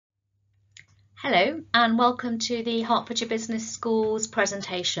Hello and welcome to the Hertfordshire Business School's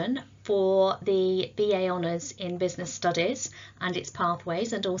presentation for the BA Honours in Business Studies and its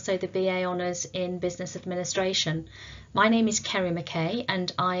pathways, and also the BA Honours in Business Administration. My name is Kerry Mckay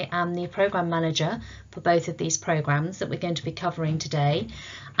and I am the Programme Manager for both of these programmes that we're going to be covering today,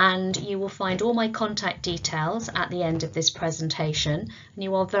 and you will find all my contact details at the end of this presentation, and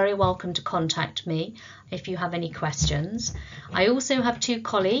you are very welcome to contact me if you have any questions. I also have two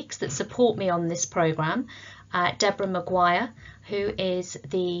colleagues that support me on this programme, Deborah Maguire, who is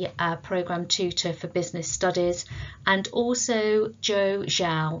the programme tutor for business studies, and also Jo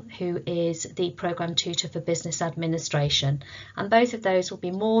Zhao, who is the programme tutor for business administration, and both of those will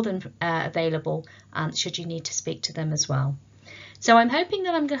be more than available should you need to speak to them as well. So I'm hoping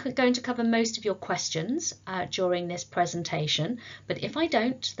that I'm going to cover most of your questions during this presentation, but if I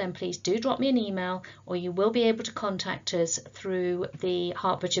don't, then please do drop me an email, or you will be able to contact us through the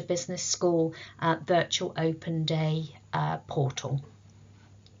Hertfordshire Business School Virtual Open Day portal.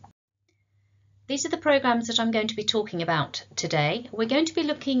 These are the programmes that I'm going to be talking about today. We're going to be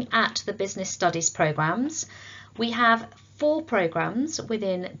looking at the business studies programmes. We have 4 programmes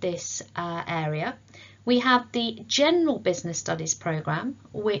within this area. We have the General Business Studies programme,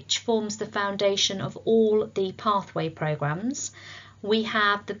 which forms the foundation of all the pathway programmes. We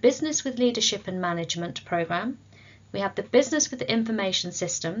have the Business with Leadership and Management programme. We have the Business with Information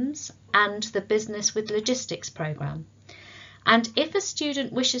Systems and the Business with Logistics programme. And if a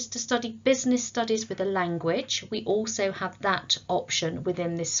student wishes to study business studies with a language, we also have that option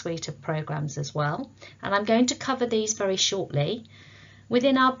within this suite of programmes as well. And I'm going to cover these very shortly.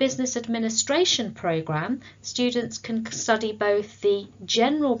 Within our business administration programme, students can study both the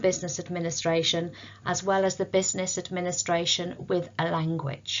general business administration as well as the business administration with a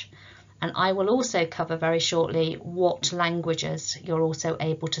language. And I will also cover very shortly what languages you're also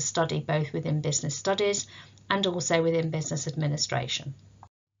able to study both within business studies and also within business administration.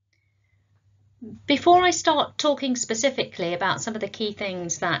 Before I start talking specifically about some of the key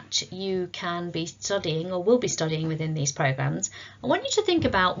things that you can be studying or will be studying within these programmes, I want you to think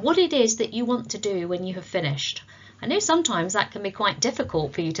about what it is that you want to do when you have finished. I know sometimes that can be quite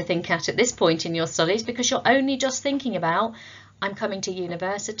difficult for you to think at this point in your studies, because you're only just thinking about, I'm coming to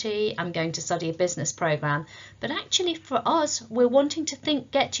university, I'm going to study a business programme. But actually for us, we're wanting to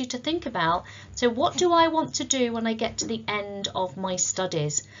get you to think about, so what do I want to do when I get to the end of my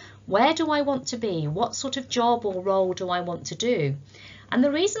studies? Where do I want to be? What sort of job or role do I want to do? And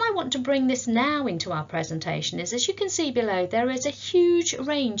the reason I want to bring this now into our presentation is, as you can see below, there is a huge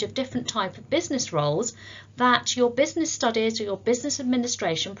range of different types of business roles that your business studies or your business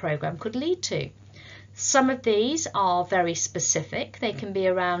administration programme could lead to. Some of these are very specific. They can be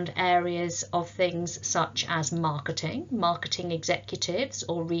around areas of things such as marketing executives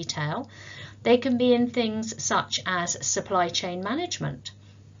or retail. They can be in things such as supply chain management.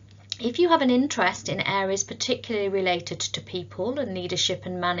 If you have an interest in areas particularly related to people and leadership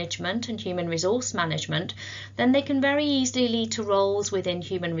and management and human resource management, then they can very easily lead to roles within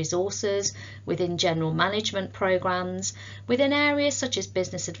human resources, within general management programs, within areas such as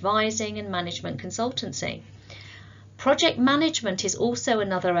business advising and management consultancy. Project management is also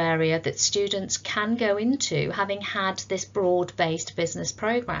another area that students can go into, having had this broad-based business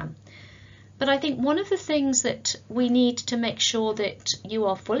programme. But I think one of the things that we need to make sure that you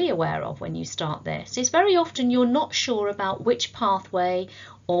are fully aware of when you start this is, very often you're not sure about which pathway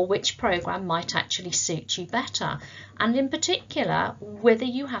or which programme might actually suit you better, and in particular whether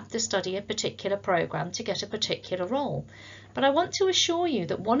you have to study a particular programme to get a particular role. But I want to assure you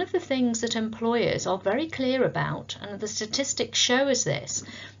that one of the things that employers are very clear about, and the statistics show us this,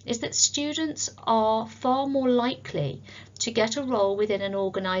 is that students are far more likely to get a role within an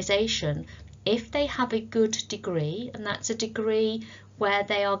organisation if they have a good degree, and that's a degree where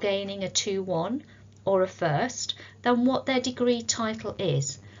they are gaining a 2-1 or a first, than what their degree title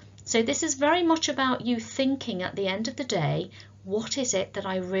is. So this is very much about you thinking at the end of the day, what is it that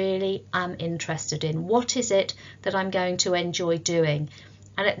I really am interested in? What is it that I'm going to enjoy doing?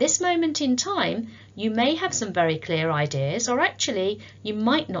 And at this moment in time, you may have some very clear ideas, or actually you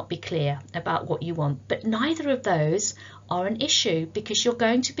might not be clear about what you want, but neither of those are an issue, because you're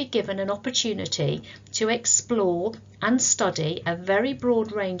going to be given an opportunity to explore and study a very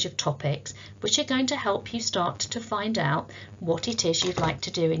broad range of topics which are going to help you start to find out what it is you'd like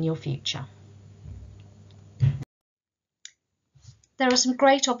to do in your future. There are some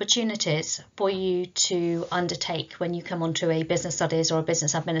great opportunities for you to undertake when you come onto a business studies or a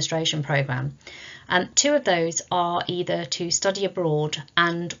business administration programme. 2 of those are either to study abroad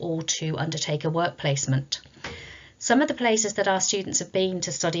and or to undertake a work placement. Some of the places that our students have been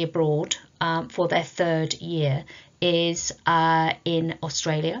to study abroad for their third year is in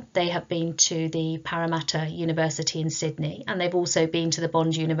Australia. They have been to the Parramatta University in Sydney, and they've also been to the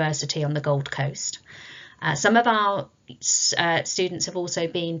Bond University on the Gold Coast. Some of our students have also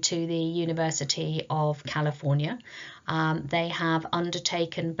been to the University of California. They have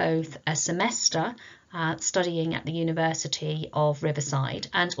undertaken both a semester studying at the University of Riverside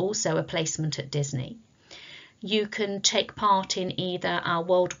and also a placement at Disney. You can take part in either our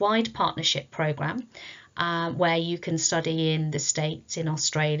worldwide partnership programme, where you can study in the States, in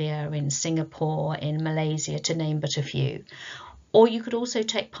Australia, in Singapore, in Malaysia, to name but a few. Or you could also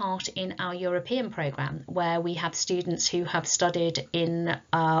take part in our European programme, where we have students who have studied in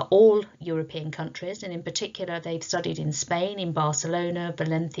all European countries, and in particular they've studied in Spain, in Barcelona,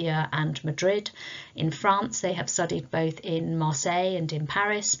 Valencia and Madrid. In France they have studied both in Marseille and in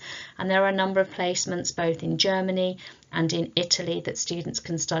Paris, and there are a number of placements both in Germany and in Italy that students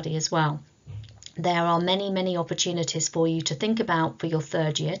can study as well. There are many opportunities for you to think about for your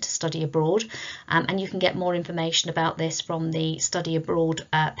third year to study abroad, and you can get more information about this from the study abroad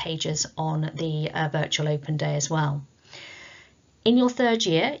pages on the virtual open day as well. In your third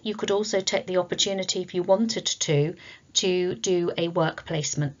year, you could also take the opportunity, if you wanted to do a work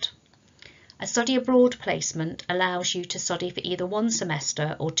placement. A study abroad placement allows you to study for either one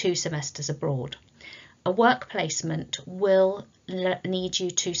semester or 2 semesters abroad. A work placement will need you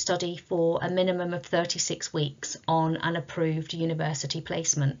to study for a minimum of 36 weeks on an approved university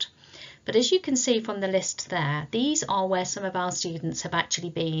placement. But as you can see from the list there, these are where some of our students have actually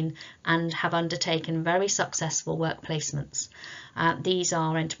been and have undertaken very successful work placements. These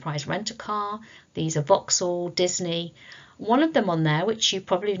are Enterprise Rent-A-Car, these are Vauxhall, Disney. One of them on there, which you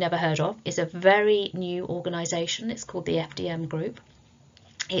probably never heard of, is a very new organisation. It's called the FDM Group.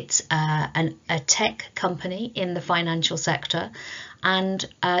 It's a tech company in the financial sector, and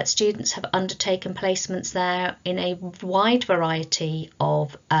students have undertaken placements there in a wide variety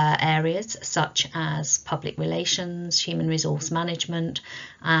of areas, such as public relations, human resource management,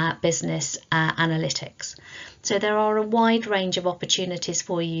 business analytics. So there are a wide range of opportunities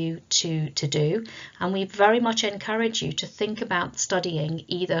for you to do, and we very much encourage you to think about studying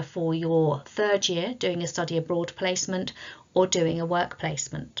either for your third year, doing a study abroad placement, or doing a work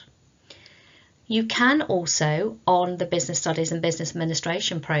placement. You can also, on the business studies and business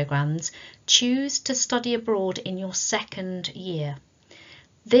administration programs, choose to study abroad in your second year.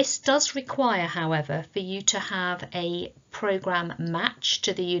 This does require, however, for you to have a program match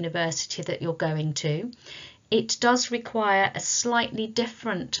to the university that you're going to. It does require a slightly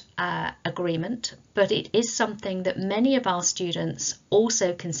different agreement, but it is something that many of our students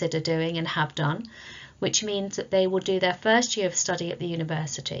also consider doing and have done, which means that they will do their first year of study at the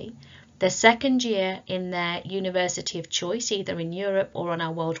university, their second year in their university of choice, either in Europe or on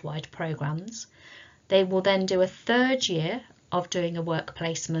our worldwide programs. They will then do a third year of doing a work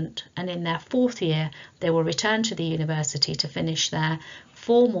placement, and in their fourth year they will return to the university to finish their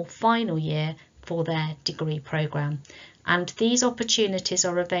formal final year for their degree programme. And these opportunities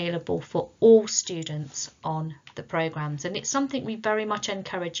are available for all students on the programmes, and it's something we very much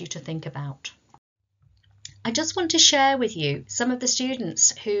encourage you to think about. I just want to share with you some of the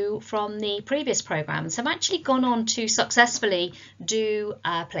students who from the previous programmes have actually gone on to successfully do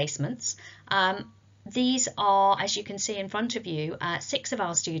placements. These are, as you can see in front of you, 6 of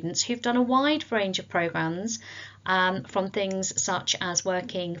our students who've done a wide range of programmes, from things such as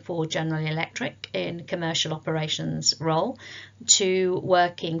working for General Electric in commercial operations role, to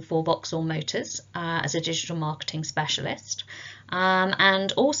working for Vauxhall Motors as a digital marketing specialist,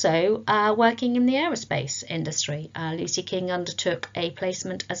 and also working in the aerospace industry. Lucy King undertook a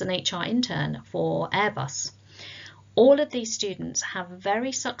placement as an HR intern for Airbus. All of these students have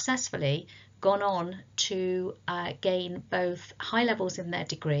very successfully gone on to gain both high levels in their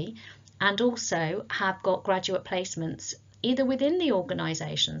degree and also have got graduate placements either within the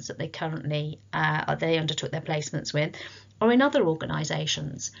organisations that they currently they undertook their placements with, or in other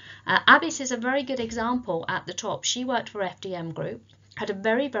organisations. Abis is a very good example at the top. She worked for FDM Group, had a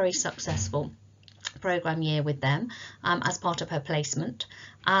very successful programme year with them as part of her placement,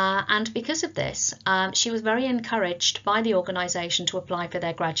 and because of this she was very encouraged by the organisation to apply for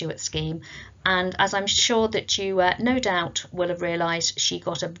their graduate scheme, and as I'm sure that you no doubt will have realised, she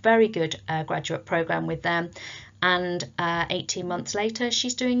got a very good graduate programme with them, and 18 months later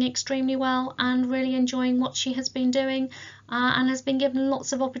she's doing extremely well and really enjoying what she has been doing, and has been given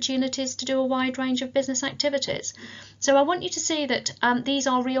lots of opportunities to do a wide range of business activities. So I want you to see that these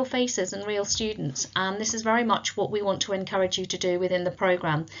are real faces and real students, and this is very much what we want to encourage you to do within the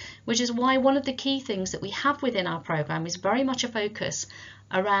programme, which is why one of the key things that we have within our programme is very much a focus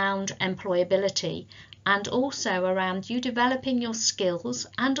around employability, and also around you developing your skills,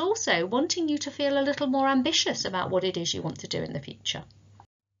 and also wanting you to feel a little more ambitious about what it is you want to do in the future.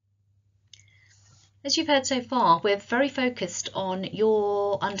 As you've heard so far, we're very focused on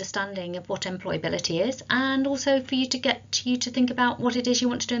your understanding of what employability is, and also for you to get you to think about what it is you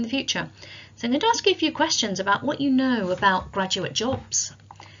want to do in the future. So I'm going to ask you a few questions about what you know about graduate jobs.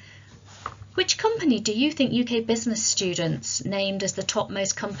 Which company do you think UK business students named as the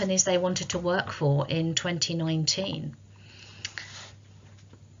topmost companies they wanted to work for in 2019?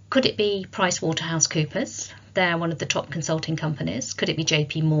 Could it be PricewaterhouseCoopers? They're one of the top consulting companies. Could it be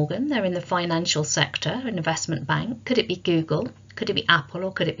JP Morgan? They're in the financial sector, an investment bank. Could it be Google? Could it be Apple?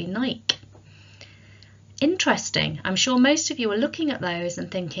 Or could it be Nike? Interesting. I'm sure most of you are looking at those and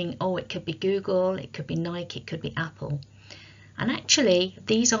thinking, oh, it could be Google, it could be Nike, it could be Apple. And actually,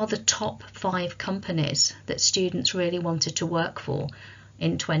 these are the top 5 companies that students really wanted to work for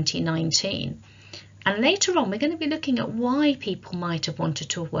in 2019. And later on, we're going to be looking at why people might have wanted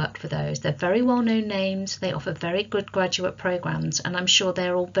to work for those. They're very well-known names, they offer very good graduate programs, and I'm sure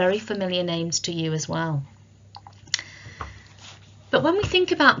they're all very familiar names to you as well. But when we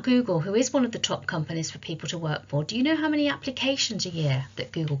think about Google, who is one of the top companies for people to work for, do you know how many applications a year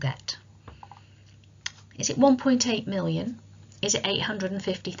that Google get? Is it 1.8 million? Is it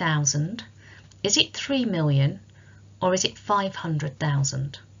 850,000? Is it 3 million? Or is it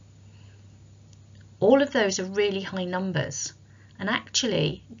 500,000? All of those are really high numbers, and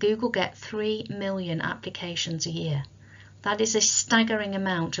actually Google get 3 million applications a year. That is a staggering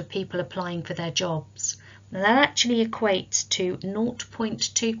amount of people applying for their jobs. Now, that actually equates to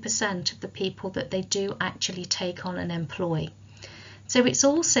 0.2% of the people that they do actually take on and employ. So it's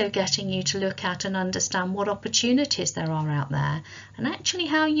also getting you to look at and understand what opportunities there are out there, and actually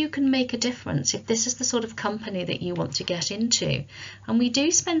how you can make a difference if this is the sort of company that you want to get into. And we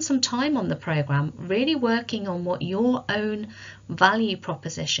do spend some time on the programme really working on what your own value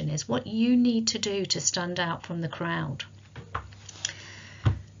proposition is, what you need to do to stand out from the crowd.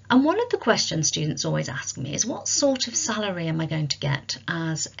 And one of the questions students always ask me is, what sort of salary am I going to get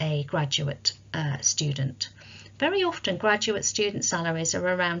as a graduate student? Very often graduate student salaries are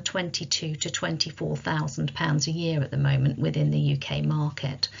around £22,000 to £24,000 a year at the moment within the UK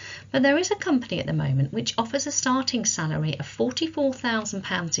market. But there is a company at the moment which offers a starting salary of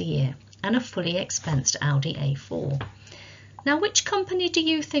 £44,000 a year and a fully expensed Audi A4. Now, which company do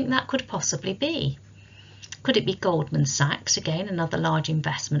you think that could possibly be? Could it be Goldman Sachs, again another large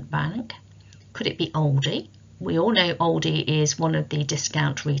investment bank? Could it be Aldi? We all know Aldi is one of the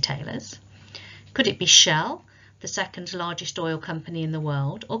discount retailers. Could it be Shell, the second largest oil company in the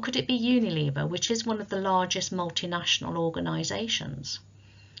world? Or could it be Unilever, which is one of the largest multinational organisations?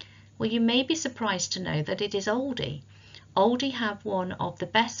 Well, you may be surprised to know that it is Aldi. Aldi have one of the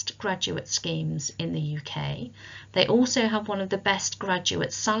best graduate schemes in the UK. They also have one of the best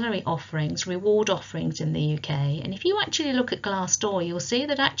graduate salary offerings, reward offerings in the UK. And if you actually look at Glassdoor, you'll see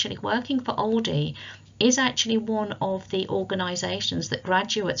that actually working for Aldi is actually one of the organisations that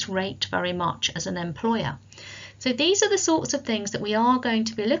graduates rate very much as an employer. So these are the sorts of things that we are going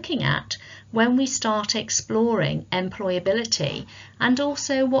to be looking at when we start exploring employability, and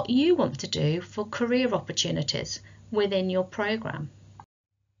also what you want to do for career opportunities within your programme.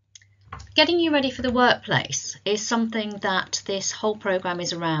 Getting you ready for the workplace is something that this whole programme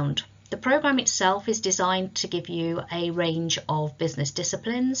is around. The programme itself is designed to give you a range of business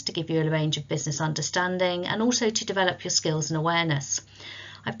disciplines, to give you a range of business understanding, and also to develop your skills and awareness.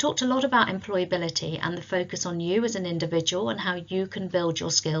 I've talked a lot about employability and the focus on you as an individual and how you can build your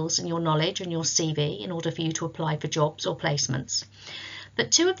skills and your knowledge and your CV in order for you to apply for jobs or placements.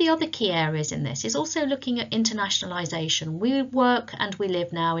 But two of the other key areas in this is also looking at internationalisation. We work and we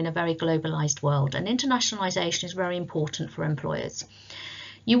live now in a very globalised world, and internationalisation is very important for employers.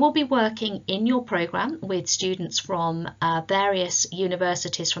 You will be working in your programme with students from various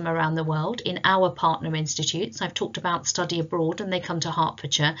universities from around the world in our partner institutes. I've talked about study abroad, and they come to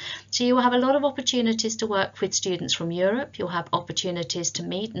Hertfordshire. So you will have a lot of opportunities to work with students from Europe. You'll have opportunities to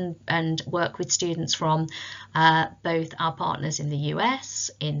meet and work with students from both our partners in the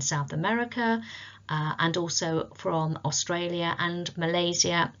US, in South America, and also from Australia and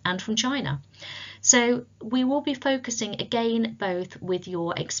Malaysia and from China. So we will be focusing again both with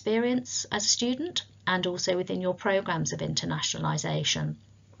your experience as a student and also within your programs of internationalisation.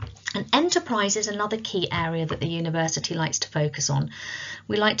 And enterprise is another key area that the university likes to focus on.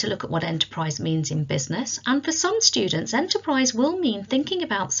 We like to look at what enterprise means in business, and for some students, enterprise will mean thinking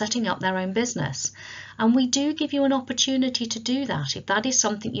about setting up their own business. And we do give you an opportunity to do that. If that is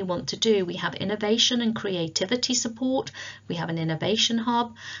something you want to do, we have innovation and creativity support, we have an innovation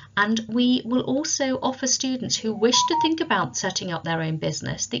hub, and we will also offer students who wish to think about setting up their own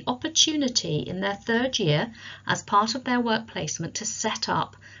business the opportunity in their third year as part of their work placement to set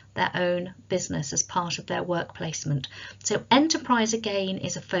up their own business as part of their work placement. So enterprise again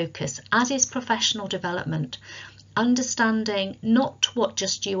is a focus, as is professional development, understanding not what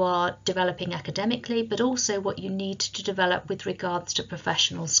just you are developing academically, but also what you need to develop with regards to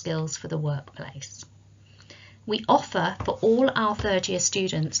professional skills for the workplace. We offer for all our third year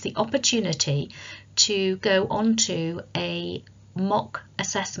students the opportunity to go onto a mock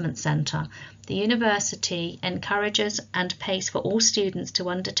assessment centre. The university encourages and pays for all students to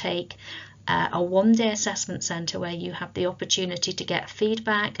undertake a one-day assessment centre where you have the opportunity to get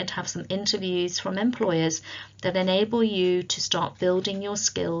feedback and have some interviews from employers that enable you to start building your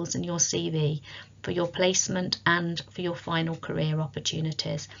skills and your CV for your placement and for your final career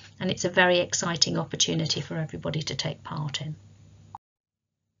opportunities. And it's a very exciting opportunity for everybody to take part in.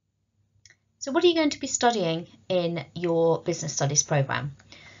 So what are you going to be studying in your business studies programme?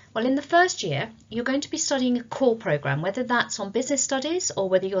 Well, in the first year, you're going to be studying a core programme, whether that's on business studies or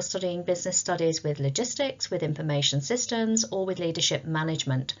whether you're studying business studies with logistics, with information systems, or with leadership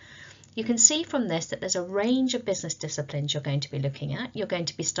management. You can see from this that there's a range of business disciplines you're going to be looking at. You're going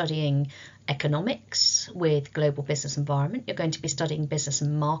to be studying economics with global business environment. You're going to be studying business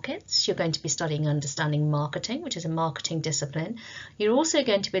and markets. You're going to be studying understanding marketing, which is a marketing discipline. You're also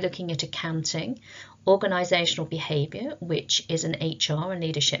going to be looking at accounting, organisational behaviour, which is an HR and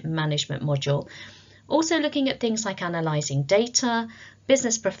leadership management module. Also looking at things like analysing data.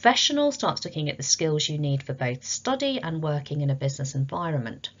 Business professional starts looking at the skills you need for both study and working in a business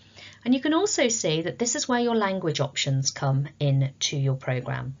environment. And you can also see that this is where your language options come into your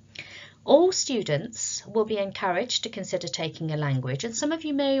programme. All students will be encouraged to consider taking a language, and some of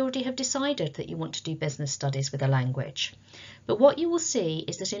you may already have decided that you want to do business studies with a language. But what you will see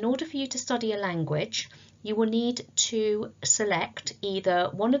is that in order for you to study a language, you will need to select either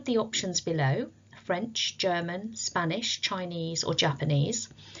one of the options below, French, German, Spanish, Chinese or Japanese.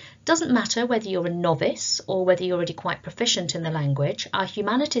 Doesn't matter whether you're a novice or whether you're already quite proficient in the language. Our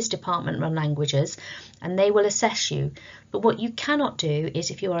humanities department run languages and they will assess you. But what you cannot do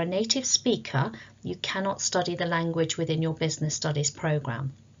is, if you are a native speaker, you cannot study the language within your business studies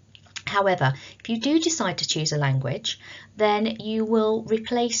programme. However, if you do decide to choose a language, then you will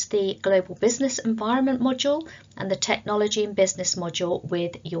replace the Global Business Environment module and the Technology and Business module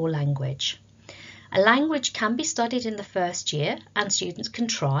with your language. A language can be studied in the first year and students can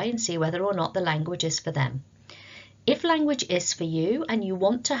try and see whether or not the language is for them. If language is for you and you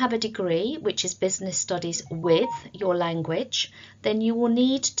want to have a degree which is business studies with your language, then you will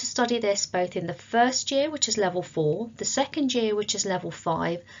need to study this both in the first year, which is level 4, the second year, which is level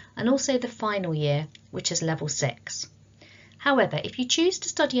 5, and also the final year, which is level 6. However, if you choose to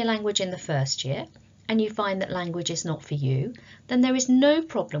study a language in the first year and you find that language is not for you, then there is no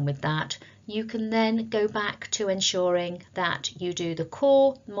problem with that. You can then go back to ensuring that you do the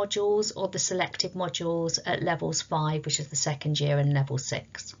core modules or the selective modules at levels 5, which is the second year, and level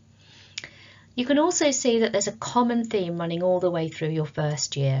 6. You can also see that there's a common theme running all the way through your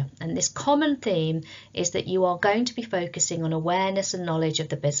first year, and this common theme is that you are going to be focusing on awareness and knowledge of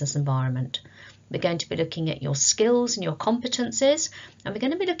the business environment. We're going to be looking at your skills and your competencies, and we're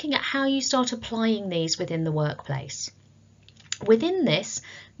going to be looking at how you start applying these within the workplace. Within this,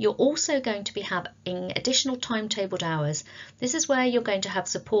 you're also going to be having additional timetabled hours. This is where you're going to have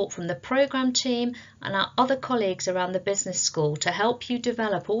support from the programme team and our other colleagues around the business school to help you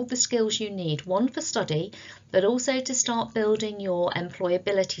develop all the skills you need, one for study, but also to start building your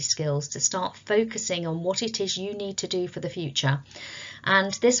employability skills, to start focusing on what it is you need to do for the future.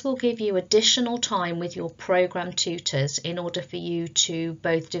 And this will give you additional time with your programme tutors in order for you to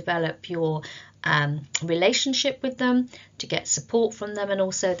both develop your relationship with them, to get support from them, and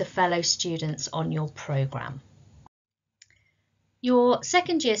also the fellow students on your programme. Your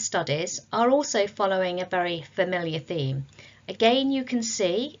second year studies are also following a very familiar theme. Again, you can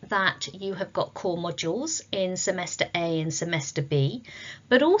see that you have got core modules in semester A and semester B,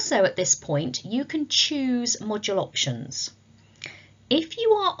 but also at this point you can choose module options. If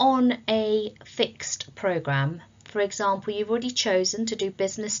you are on a fixed programme, for example, you've already chosen to do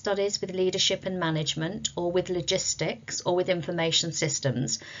business studies with leadership and management, or with logistics, or with information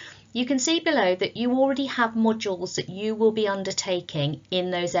systems, you can see below that you already have modules that you will be undertaking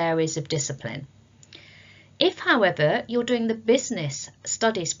in those areas of discipline. If, however, you're doing the business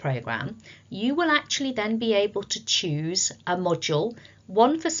studies programme, you will actually then be able to choose a module,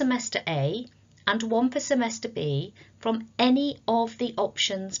 one for semester A and one for semester B, from any of the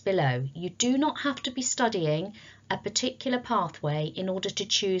options below. You do not have to be studying a particular pathway in order to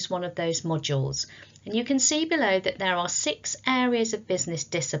choose one of those modules. And you can see below that there are 6 areas of business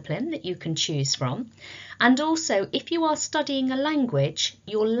discipline that you can choose from. And also, if you are studying a language,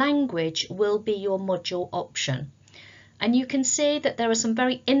 your language will be your module option. And you can see that there are some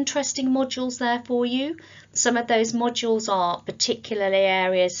very interesting modules there for you. Some of those modules are particularly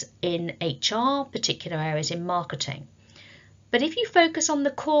areas in HR, particular areas in marketing. But if you focus on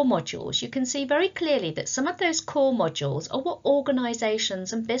the core modules, you can see very clearly that some of those core modules are what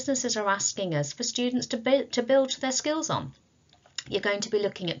organisations and businesses are asking us for students to build their skills on. You're going to be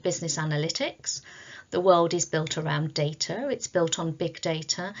looking at business analytics. The world is built around data, it's built on big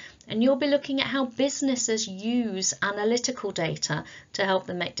data, and you'll be looking at how businesses use analytical data to help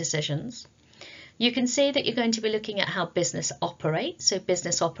them make decisions. You can see that you're going to be looking at how business operates, so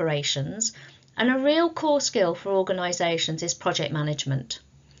business operations. And a real core skill for organisations is project management.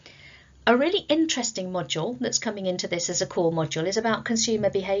 A really interesting module that's coming into this as a core module is about consumer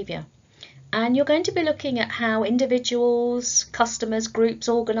behaviour. And you're going to be looking at how individuals, customers, groups,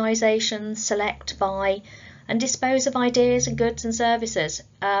 organisations select, buy and dispose of ideas and goods and services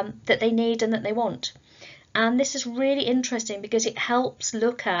that they need and that they want. And this is really interesting because it helps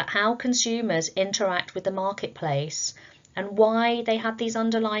look at how consumers interact with the marketplace and why they have these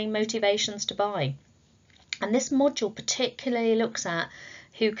underlying motivations to buy. And this module particularly looks at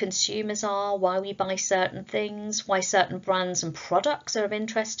who consumers are, why we buy certain things, why certain brands and products are of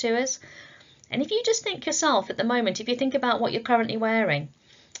interest to us. And if you just think yourself at the moment, if you think about what you're currently wearing,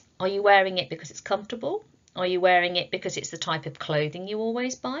 are you wearing it because it's comfortable? Are you wearing it because it's the type of clothing you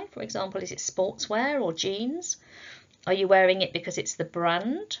always buy? For example, is it sportswear or jeans? Are you wearing it because it's the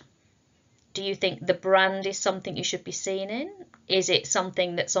brand? Do you think the brand is something you should be seen in? Is it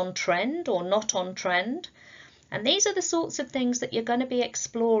something that's on trend or not on trend? And these are the sorts of things that you're going to be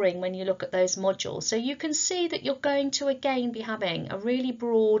exploring when you look at those modules. So you can see that you're going to again be having a really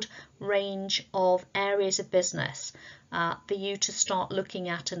broad range of areas of business for you to start looking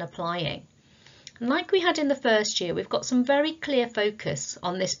at and applying. And like we had in the first year, we've got some very clear focus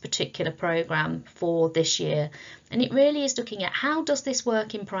on this particular programme for this year. And it really is looking at how does this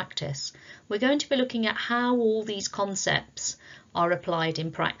work in practice? We're going to be looking at how all these concepts are applied in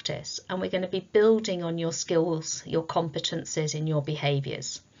practice. And we're going to be building on your skills, your competences and your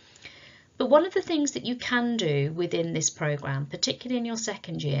behaviours. But one of the things that you can do within this programme, particularly in your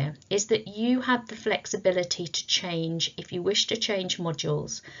second year, is that you have the flexibility to change if you wish to change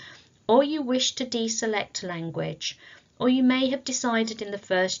modules, or you wish to deselect language, or you may have decided in the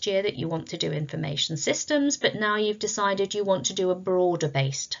first year that you want to do information systems, but now you've decided you want to do a broader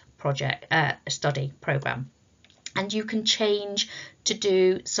based project study programme. And you can change to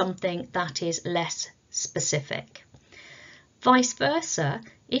do something that is less specific. Vice versa,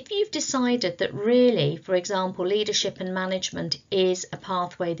 if you've decided that really, for example, leadership and management is a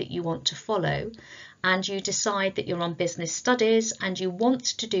pathway that you want to follow, and you decide that you're on business studies and you want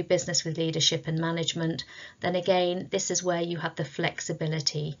to do business with leadership and management, then again, this is where you have the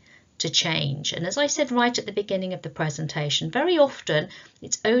flexibility to change. And as I said right at the beginning of the presentation, very often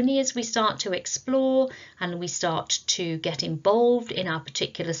it's only as we start to explore and we start to get involved in our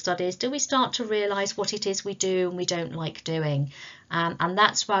particular studies do we start to realise what it is we do and we don't like doing. And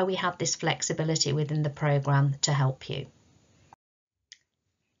that's why we have this flexibility within the programme to help you.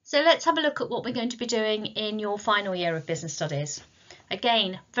 So let's have a look at what we're going to be doing in your final year of business studies.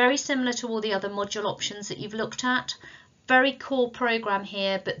 Again, very similar to all the other module options that you've looked at. Very core programme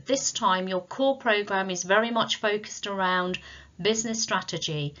here, but this time your core programme is very much focused around business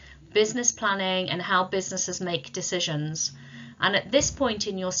strategy, business planning and how businesses make decisions. And at this point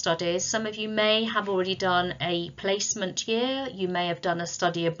in your studies, some of you may have already done a placement year, you may have done a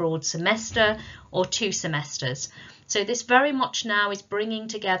study abroad semester or 2 semesters. So this very much now is bringing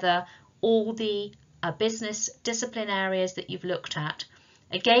together all the business discipline areas that you've looked at.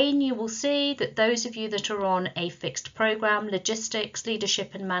 Again, you will see that those of you that are on a fixed programme, logistics,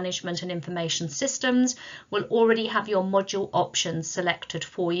 leadership and management and information systems, will already have your module options selected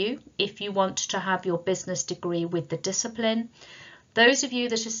for you if you want to have your business degree with the discipline. Those of you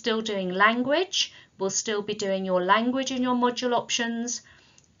that are still doing language will still be doing your language in your module options.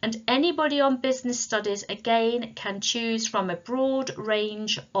 And anybody on business studies, again, can choose from a broad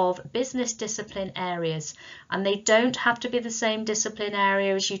range of business discipline areas, and they don't have to be the same discipline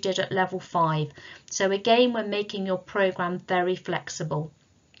area as you did at level 5. So again, we're making your program very flexible.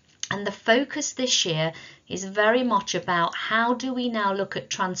 And the focus this year is very much about how do we now look at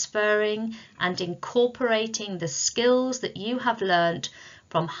transferring and incorporating the skills that you have learnt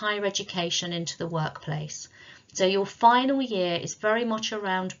from higher education into the workplace. So your final year is very much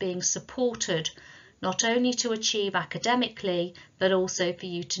around being supported, not only to achieve academically, but also for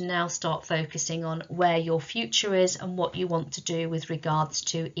you to now start focusing on where your future is and what you want to do with regards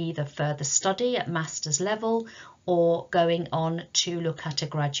to either further study at master's level or going on to look at a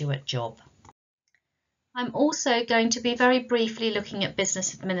graduate job. I'm also going to be very briefly looking at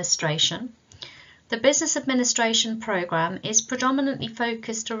business administration. The business administration programme is predominantly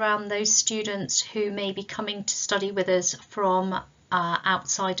focused around those students who may be coming to study with us from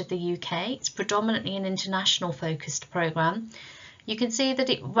outside of the UK. It's predominantly an international focused programme. You can see that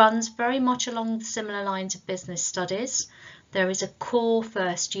it runs very much along the similar lines of business studies. There is a core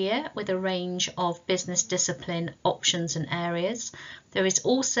first year with a range of business discipline options and areas. There is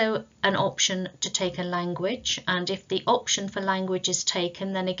also an option to take a language, and if the option for language is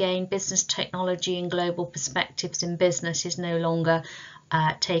taken, then again business technology and global perspectives in business is no longer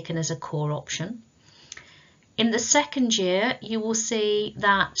taken as a core option. In the second year, you will see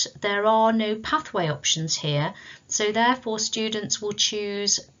that there are no pathway options here, so therefore students will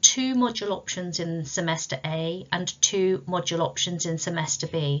choose 2 module options in semester A and 2 module options in semester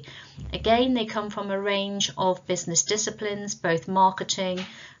B. Again, they come from a range of business disciplines, both marketing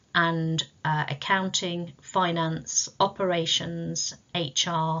and accounting, finance, operations,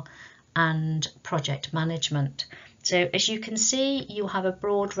 HR and project management. So as you can see, you have a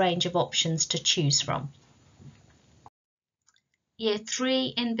broad range of options to choose from. Year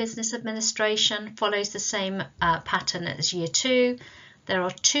 3 in business administration follows the same pattern as year 2. There are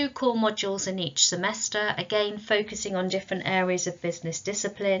 2 core modules in each semester, again focusing on different areas of business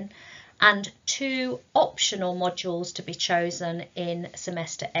discipline, and 2 optional modules to be chosen in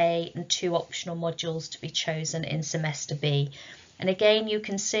semester A and 2 optional modules to be chosen in semester B. And again, you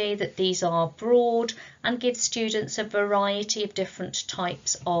can see that these are broad and give students a variety of different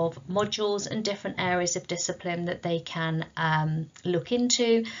types of modules and different areas of discipline that they can look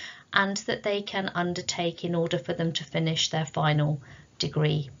into and that they can undertake in order for them to finish their final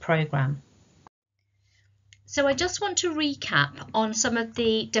degree programme. So I just want to recap on some of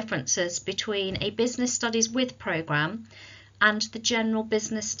the differences between a business studies with programme and the general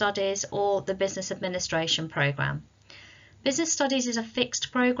business studies or the business administration programme. Business studies is a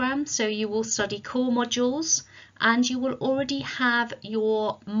fixed programme, so you will study core modules and you will already have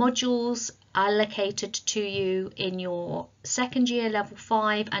your modules allocated to you in your second year level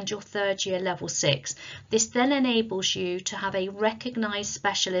 5 and your third year level 6. This then enables you to have a recognised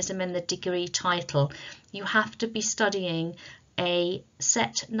specialism in the degree title. You have to be studying a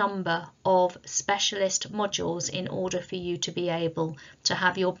set number of specialist modules in order for you to be able to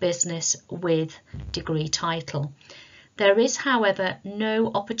have your business with degree title. There is, however,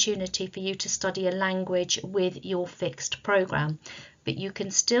 no opportunity for you to study a language with your fixed programme, but you can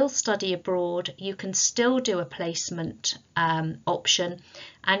still study abroad, you can still do a placement option,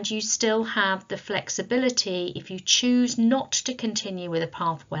 and you still have the flexibility, if you choose not to continue with a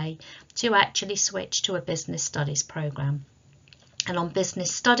pathway, to actually switch to a business studies programme. And on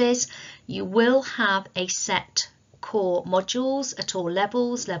business studies, you will have a set core modules at all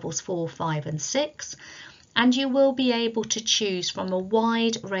levels, levels 4, 5 and 6. And you will be able to choose from a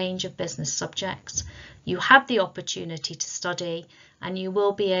wide range of business subjects. You have the opportunity to study, and you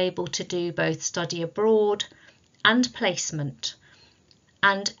will be able to do both study abroad and placement.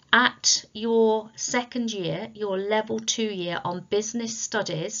 And at your second year, your level 2 year on business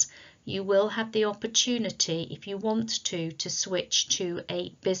studies, you will have the opportunity, if you want to switch to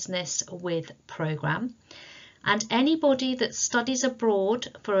a business with programme. And anybody that studies abroad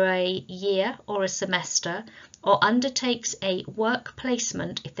for a year or a semester or undertakes a work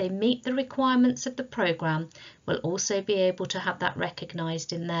placement, if they meet the requirements of the programme, will also be able to have that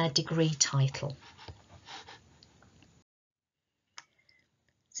recognised in their degree title.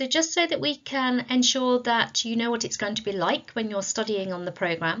 So just so that we can ensure that you know what it's going to be like when you're studying on the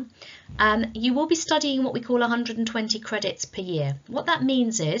programme, you will be studying what we call 120 credits per year. What that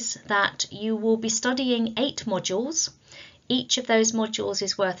means is that you will be studying 8 modules. Each of those modules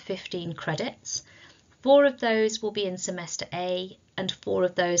is worth 15 credits. 4 of those will be in semester A and 4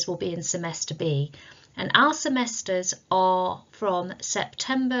 of those will be in semester B. And our semesters are from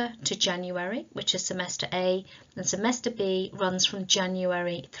September to January, which is semester A, and semester B runs from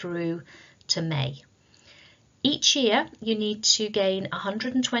January through to May. Each year you need to gain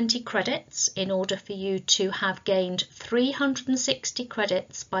 120 credits in order for you to have gained 360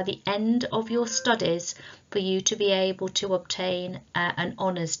 credits by the end of your studies for you to be able to obtain an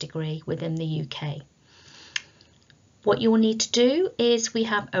honours degree within the UK. What you will need to do is we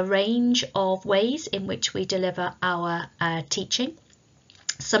have a range of ways in which we deliver our teaching.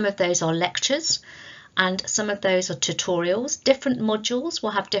 Some of those are lectures, and some of those are tutorials. Different modules will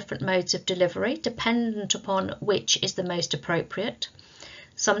have different modes of delivery dependent upon which is the most appropriate.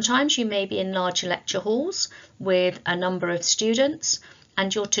 Sometimes you may be in larger lecture halls with a number of students,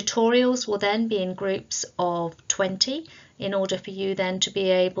 and your tutorials will then be in groups of 20 in order for you then to be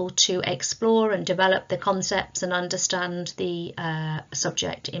able to explore and develop the concepts and understand the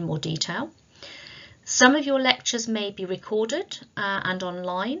subject in more detail. Some of your lectures may be recorded and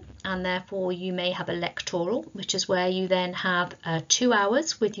online, and therefore you may have a lectoral, which is where you then have 2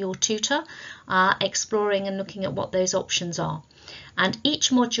 hours with your tutor exploring and looking at what those options are. And each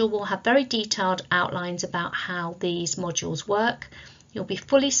module will have very detailed outlines about how these modules work. You'll be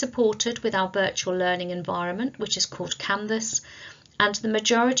fully supported with our virtual learning environment, which is called Canvas. And the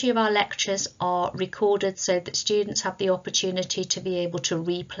majority of our lectures are recorded so that students have the opportunity to be able to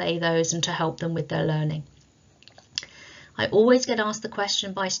replay those and to help them with their learning. I always get asked the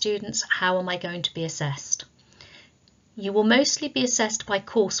question by students, how am I going to be assessed? You will mostly be assessed by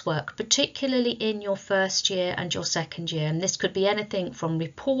coursework, particularly in your first year and your second year. And this could be anything from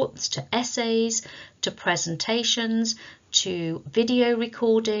reports to essays to presentations to video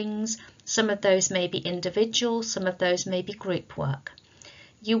recordings. Some of those may be individual, some of those may be group work.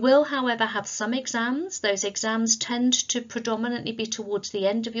 You will, however, have some exams. Those exams tend to predominantly be towards the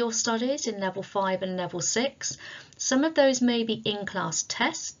end of your studies in level 5 and level 6. Some of those may be in-class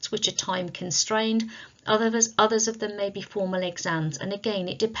tests, which are time constrained. Others of them may be formal exams. And again,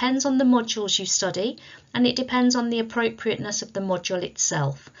 it depends on the modules you study, and it depends on the appropriateness of the module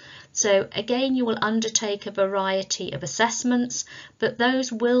itself. So again, you will undertake a variety of assessments, but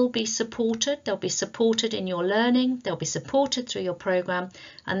those will be supported. They'll be supported in your learning, they'll be supported through your programme,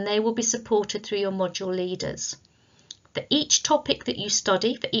 and they will be supported through your module leaders. For each topic that you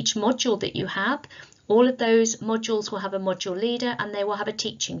study, for each module that you have, all of those modules will have a module leader and they will have a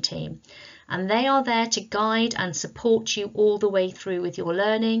teaching team. And they are there to guide and support you all the way through with your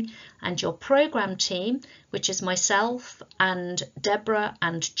learning. And your programme team, which is myself and Deborah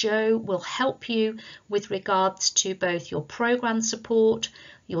and Joe, will help you with regards to both your programme support,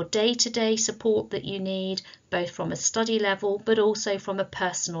 your day-to-day support that you need, both from a study level but also from a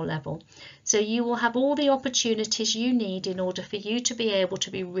personal level. So you will have all the opportunities you need in order for you to be able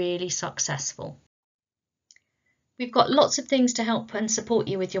to be really successful. We've got lots of things to help and support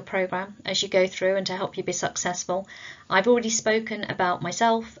you with your programme as you go through and to help you be successful. I've already spoken about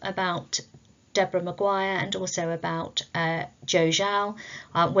myself, about Deborah Maguire, and also about Joe Zhao.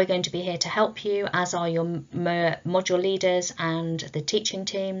 We're going to be here to help you, as are your module leaders and the teaching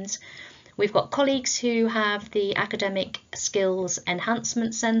teams. We've got colleagues who have the Academic Skills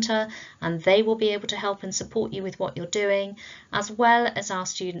Enhancement Centre, and they will be able to help and support you with what you're doing, as well as our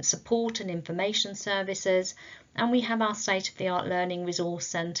student support and information services. And we have our state-of-the-art learning resource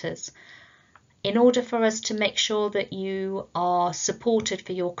centres. In order for us to make sure that you are supported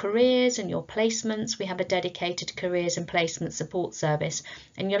for your careers and your placements, we have a dedicated careers and placement support service.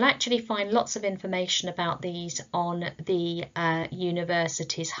 And you'll actually find lots of information about these on the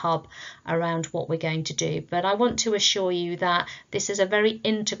university's hub around what we're going to do. But I want to assure you that this is a very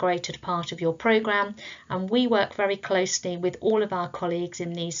integrated part of your programme, and we work very closely with all of our colleagues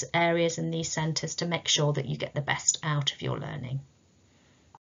in these areas and these centres to make sure that you get the best out of your learning.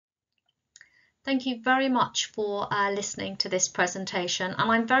 Thank you very much for listening to this presentation,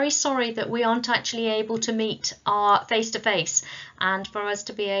 and I'm very sorry that we aren't actually able to meet face-to-face, and for us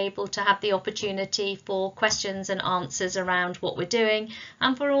to be able to have the opportunity for questions and answers around what we're doing,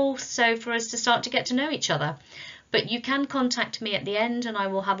 and for us to start to get to know each other. But you can contact me at the end and I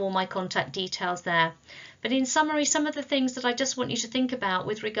will have all my contact details there. But in summary, some of the things that I just want you to think about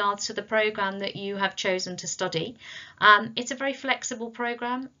with regards to the programme that you have chosen to study. It's a very flexible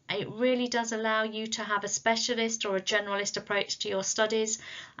programme. It really does allow you to have a specialist or a generalist approach to your studies,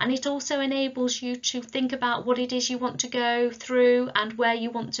 and it also enables you to think about what it is you want to go through and where you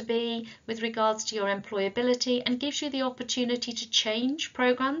want to be with regards to your employability, and gives you the opportunity to change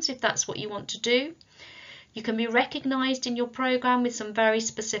programmes if that's what you want to do. You can be recognised in your programme with some very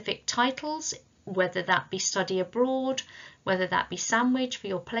specific titles whether that be study abroad, whether that be sandwich for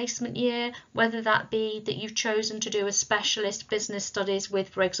your placement year, whether that be that you've chosen to do a specialist business studies with,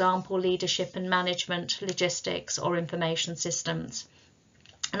 for example, leadership and management, logistics or information systems.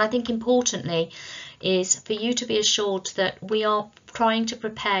 And I think importantly is for you to be assured that we are trying to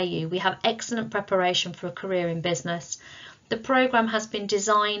prepare you. We have excellent preparation for a career in business. The programme has been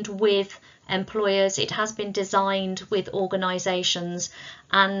designed with employers, it has been designed with organisations,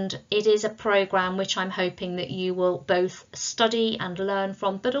 and it is a programme which I'm hoping that you will both study and learn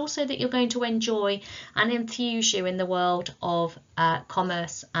from, but also that you're going to enjoy and enthuse you in the world of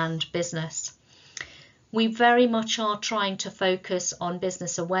commerce and business. We very much are trying to focus on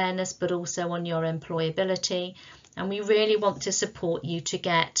business awareness, but also on your employability. And we really want to support you to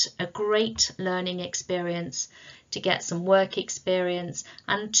get a great learning experience, to get some work experience,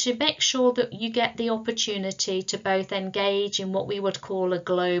 and to make sure that you get the opportunity to both engage in what we would call a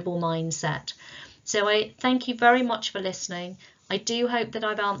global mindset. So I thank you very much for listening. I do hope that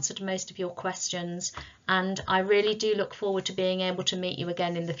I've answered most of your questions, and I really do look forward to being able to meet you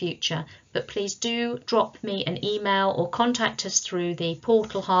again in the future. But please do drop me an email or contact us through the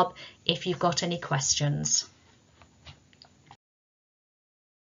Portal Hub if you've got any questions.